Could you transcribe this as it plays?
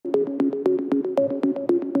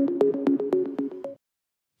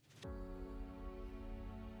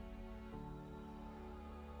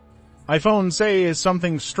iPhone say is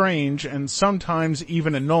something strange and sometimes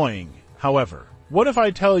even annoying. However, what if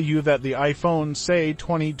I tell you that the iPhone say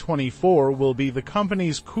 2024 will be the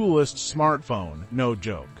company's coolest smartphone? No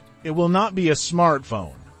joke. It will not be a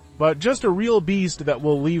smartphone, but just a real beast that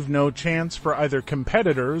will leave no chance for either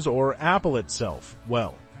competitors or Apple itself.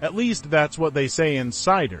 Well, at least that's what they say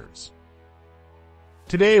insiders.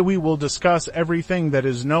 Today we will discuss everything that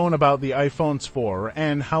is known about the iPhone 4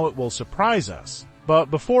 and how it will surprise us.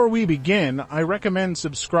 But before we begin, I recommend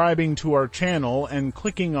subscribing to our channel and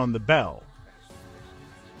clicking on the bell.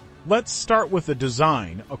 Let's start with the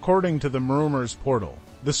design. According to the Rumors portal,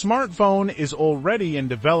 the smartphone is already in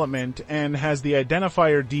development and has the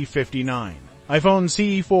identifier D59. iPhone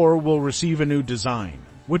CE4 will receive a new design,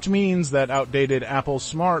 which means that outdated Apple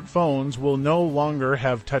smartphones will no longer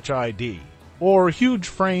have Touch ID or huge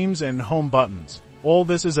frames and home buttons. All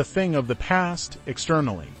this is a thing of the past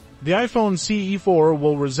externally. The iPhone CE4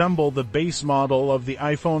 will resemble the base model of the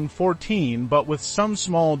iPhone 14 but with some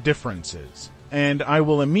small differences. And I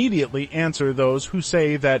will immediately answer those who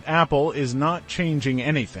say that Apple is not changing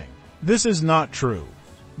anything. This is not true.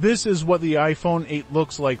 This is what the iPhone 8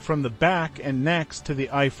 looks like from the back and next to the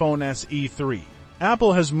iPhone SE 3.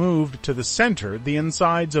 Apple has moved to the center. The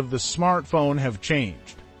insides of the smartphone have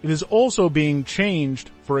changed. It is also being changed.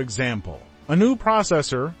 For example, a new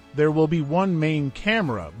processor. There will be one main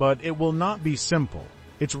camera, but it will not be simple.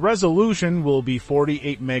 Its resolution will be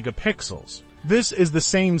 48 megapixels. This is the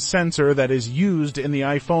same sensor that is used in the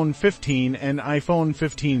iPhone 15 and iPhone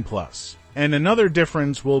 15 Plus. And another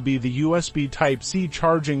difference will be the USB Type-C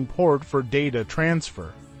charging port for data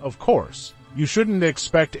transfer. Of course, you shouldn't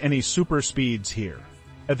expect any super speeds here.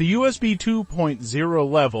 At the USB 2.0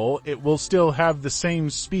 level, it will still have the same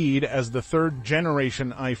speed as the third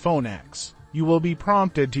generation iPhone X. You will be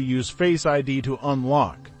prompted to use Face ID to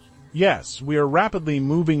unlock. Yes, we are rapidly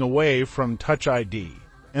moving away from Touch ID.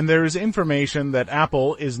 And there is information that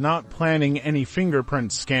Apple is not planning any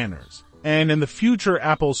fingerprint scanners. And in the future,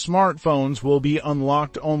 Apple smartphones will be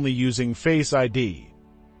unlocked only using Face ID.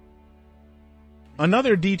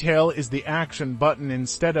 Another detail is the action button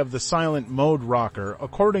instead of the silent mode rocker,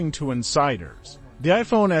 according to insiders. The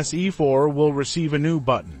iPhone SE4 will receive a new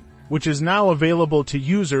button, which is now available to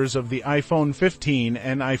users of the iPhone 15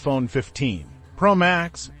 and iPhone 15 Pro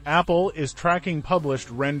Max. Apple is tracking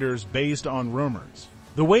published renders based on rumors.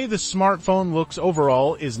 The way the smartphone looks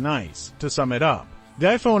overall is nice. To sum it up, the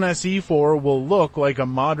iPhone SE4 will look like a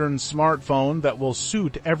modern smartphone that will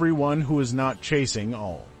suit everyone who is not chasing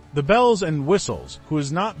all the bells and whistles, who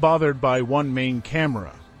is not bothered by one main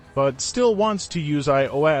camera, but still wants to use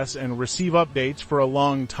iOS and receive updates for a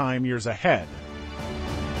long time years ahead.